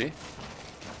fancy.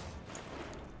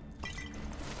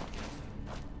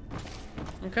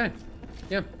 Okay,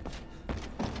 yeah.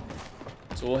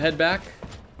 So we'll head back,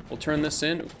 we'll turn this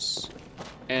in, oops,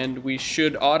 and we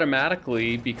should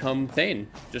automatically become Thane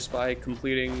just by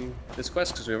completing this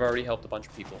quest because we've already helped a bunch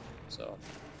of people, so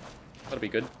that'll be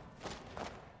good.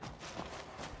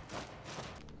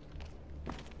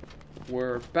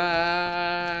 We're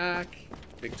back,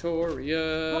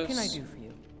 victorious. What can I do for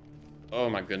you? Oh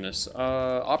my goodness,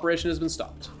 operation has been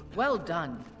stopped. Well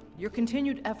done. Your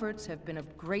continued efforts have been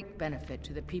of great benefit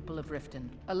to the people of Riften.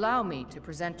 Allow me to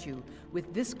present you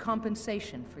with this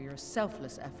compensation for your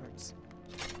selfless efforts.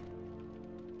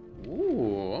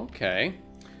 Ooh, okay.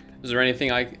 Is there anything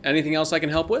else I can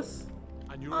help with?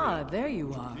 Ah, there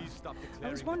you are. I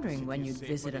was wondering when you'd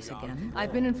visit us again.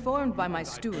 I've been informed by my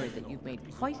steward that you've made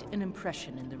quite an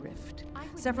impression in the Rift.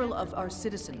 Several of our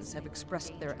citizens have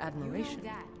expressed their admiration.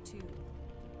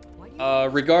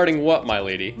 Regarding what, my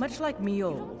lady? Much like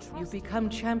Miol, you've become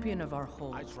champion of our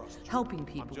hold, helping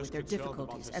people with their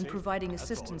difficulties and providing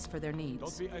assistance for their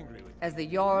needs. As the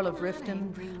Yarl of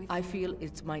Riften, I feel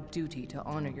it's my duty to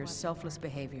honor your selfless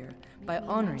behavior by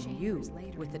honoring you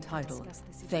with the title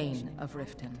Thane of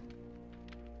Riften.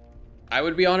 I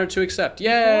would be honored to accept. Yay!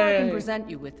 Before I can present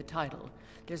you with the title,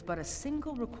 there's but a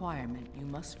single requirement you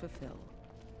must fulfill.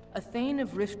 A Thane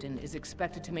of Riften is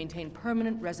expected to maintain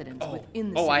permanent residence within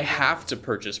the city. Oh, I have to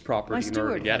purchase property in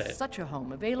order to get My steward has it. such a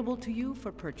home available to you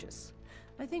for purchase.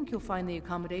 I think you'll find the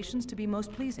accommodations to be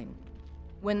most pleasing.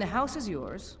 When the house is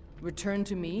yours, return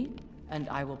to me, and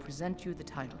I will present you the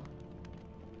title.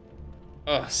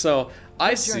 So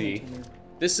I Good journey see. to you.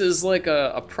 This is like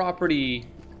a property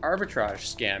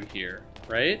arbitrage scam here,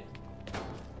 right?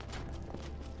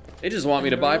 They just want me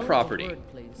to buy property.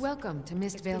 Welcome to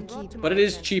Mistvale Keep. But it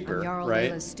is cheaper, I'm Yarl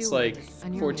right? Layla's It's steward, like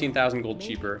and you're 14,000 gold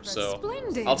cheaper, so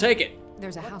Splendid. I'll take it.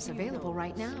 There's a house available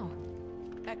right now.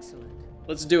 Excellent.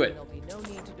 Let's do it. There'll be no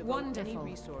need to devote any Wonderful.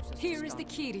 resources to Here is the stock.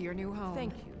 key to your new home.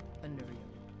 Thank you, Anuriel.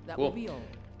 That Cool. will be all.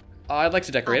 I'd like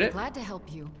to decorate I'll be it. glad to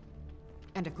help you.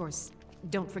 And of course,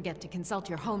 don't forget to consult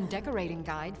your home decorating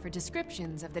guide for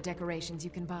descriptions of the decorations you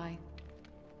can buy.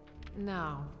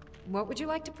 Now, what would you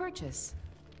like to purchase?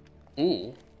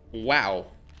 Ooh, wow.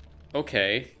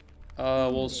 Okay.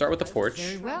 We'll start with the porch.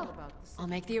 Very well. I'll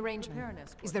make the arrangement.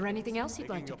 Is there anything else you'd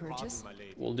like to purchase?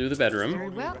 We'll do the Very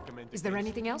bedroom. well. Is there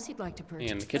anything else you'd like to purchase?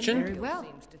 And the kitchen. Very well.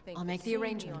 I'll make the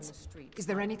arrangements. Is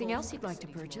there anything else you'd like to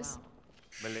purchase?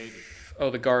 Oh,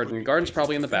 the garden. Garden's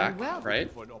probably in the Very back, well. right?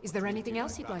 Is there anything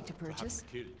else you'd like to purchase?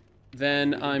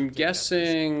 Then I'm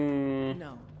guessing...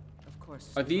 No, of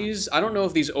course. Are these... I don't know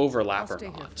if these overlap I'll or stay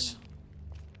here for not. now.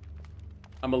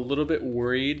 I'm a little bit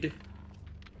worried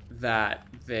that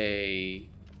they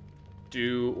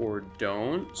do or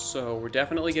don't, so we're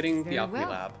definitely getting Very the alchemy well.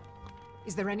 lab.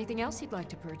 Is there anything else you'd like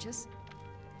to purchase?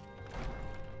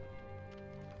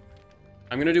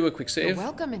 I'm gonna do a quick You're save,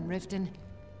 welcome in Riften,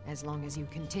 as long as you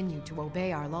continue to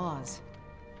obey our laws.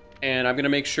 and I'm gonna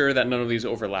make sure that none of these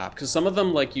overlap, because some of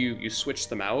them, like, you switch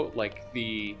them out, like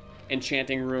the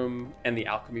enchanting room and the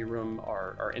alchemy room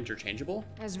are interchangeable.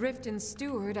 As Riften's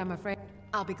steward, I'm afraid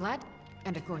I'll be glad.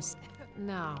 And of course,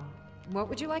 now, what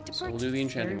would you like to purchase? So we'll do the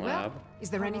enchanting Very well. lab. Is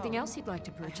there anything else you'd like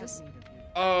to purchase?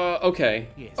 Okay.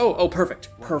 Yes. Oh, perfect.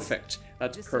 Perfect.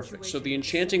 That's This perfect. So situation the is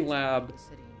enchanting so lab in the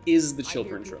city. is the I hear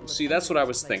children's people room. of See, that's what I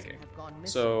was Place thinking. have gone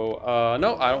missing. So,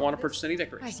 no, I don't want to purchase any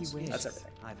decorations. As you wish. That's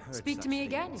everything. I've heard Speak to such me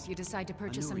again things. if you decide to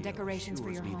purchase some Anuriel decorations for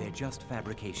assures your me home. they're just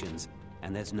fabrications,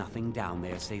 and there's nothing down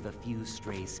there save a few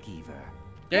stray skeever.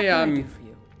 Yeah, What yeah, can I do for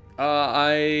you?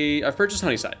 I've purchased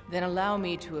Honeyside. Then allow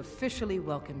me to officially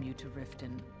welcome you to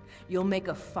Riften. You'll make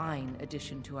a fine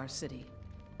addition to our city.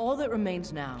 All that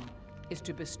remains now is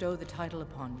to bestow the title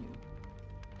upon you.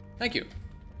 Thank you.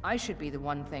 I should be the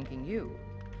one thanking you.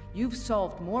 You've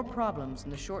solved more problems in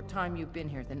the short time you've been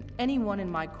here than anyone in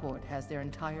my court has their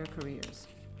entire careers.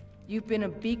 You've been a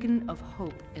beacon of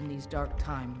hope in these dark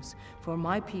times for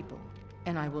my people,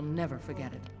 and I will never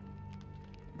forget it.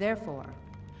 Therefore,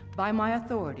 By my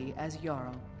authority as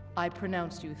Yarl, I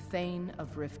pronounce you Thane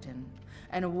of Riften,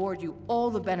 and award you all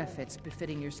the benefits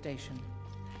befitting your station.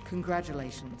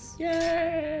 Congratulations.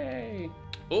 Yay!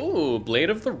 Ooh, Blade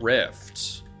of the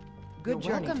Rift. Good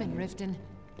journey. Welcome in Riften.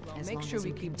 Well, As make long sure as we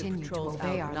you keep the continue to patrols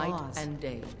obey out our night laws. and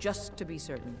day, just to be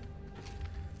certain.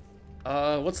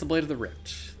 What's the Blade of the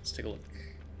Rift? Let's take a look.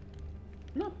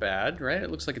 Not bad, right? It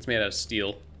looks like it's made out of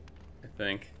steel, I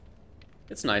think.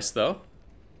 It's nice, though.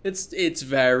 It's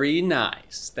very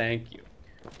nice. Thank you.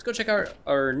 Let's go check out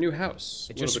our new house.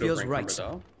 It just feels right.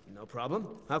 Though. No problem.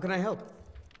 How can I help?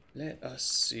 Let us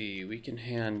see. We can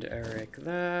hand Erik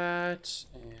that,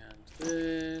 and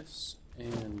this,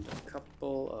 and a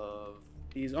couple of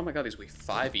these. Oh my god, these weigh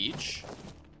 5 each.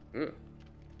 Ugh.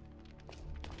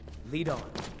 Lead on.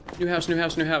 New house, new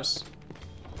house, new house.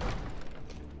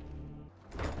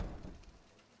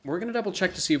 We're gonna double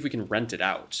check to see if we can rent it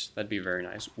out. That'd be very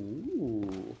nice.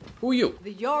 Ooh. Who are you?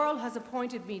 The Yarl has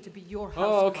appointed me to be your house.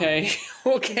 Oh, okay.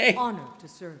 Okay. It's an honor to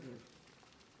serve you.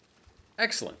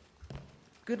 Excellent.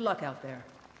 Good luck out there.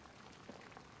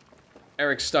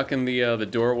 Erik's stuck in the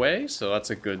doorway, so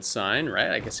that's a good sign, right?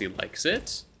 I guess he likes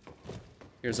it.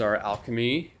 Here's our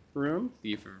alchemy room,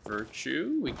 Thief of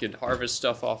Virtue. We could harvest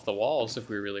stuff off the walls if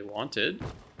we really wanted.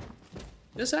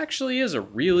 This actually is a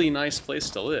really nice place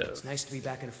to live. It's nice to be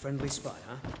back in a friendly spot,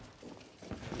 huh?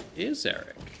 Is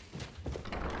Erik?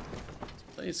 This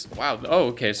place. Wow. Oh,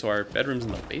 okay. So our bedroom's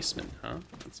in the basement, huh?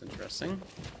 That's interesting.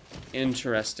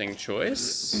 Interesting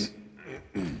choice.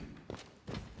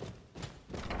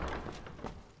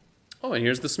 Oh, and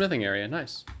here's the smithing area.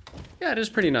 Nice. Yeah, it is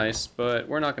pretty nice, but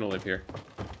we're not gonna live here.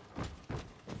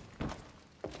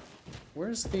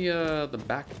 Where's the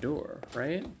back door,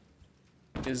 right?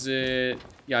 Is it...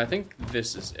 Yeah, I think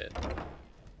this is it. I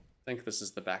think this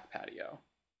is the back patio.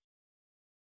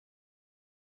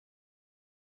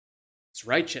 It's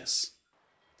righteous.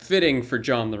 Fitting for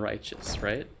Jon the Righteous,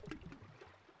 right?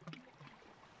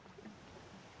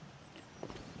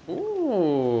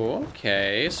 Ooh,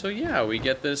 okay. So yeah, we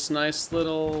get this nice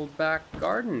little back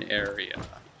garden area.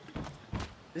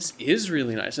 This is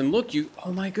really nice. And look, you...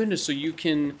 Oh my goodness, so you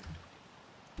can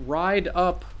ride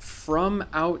up from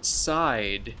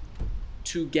outside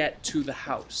to get to the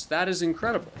house. That is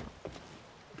incredible.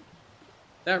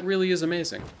 That really is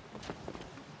amazing.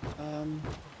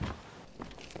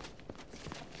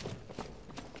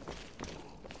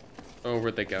 Oh,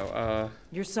 where'd they go?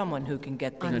 You're someone who can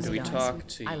get things Do we done. talk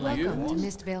to Welcome to you?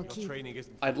 Mistvale Keep.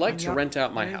 I'd like to rent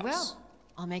out my Very house. well.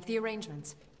 I'll make the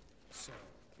arrangements. So,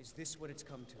 is this what it's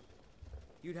come to?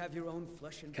 You'd have your own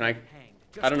flesh and Can I... blood hanged.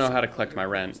 I don't know how to collect my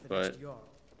rent, but...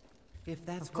 If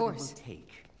that's Of what it will course.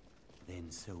 take, then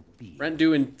so be it. Rent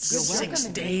due in You're 6 welcome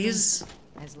in days?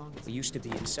 As long as We used to be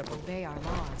inseparable. obey our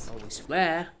laws. Always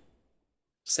Flair.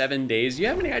 7 days. You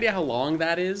have any idea how long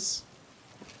that is?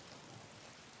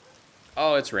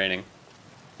 Oh, it's raining.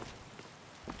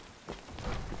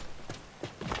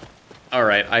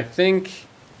 Alright, I think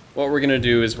what we're gonna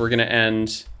do is we're gonna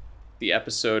end the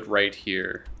episode right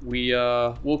here.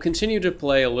 We'll continue to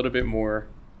play a little bit more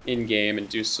in-game and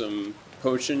do some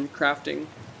potion crafting.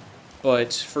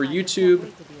 But for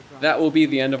YouTube, that will be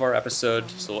the end of our episode.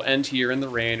 So we'll end here in the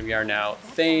rain. We are now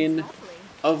Thane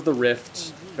of the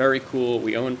Rift. Very cool.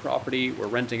 We own property. We're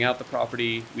renting out the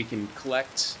property. We can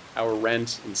collect our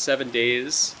rent in 7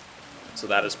 days. So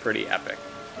that is pretty epic.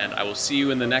 And I will see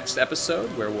you in the next episode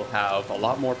where we'll have a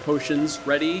lot more potions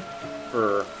ready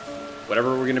for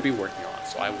whatever we're going to be working on.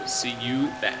 So I will see you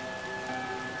then.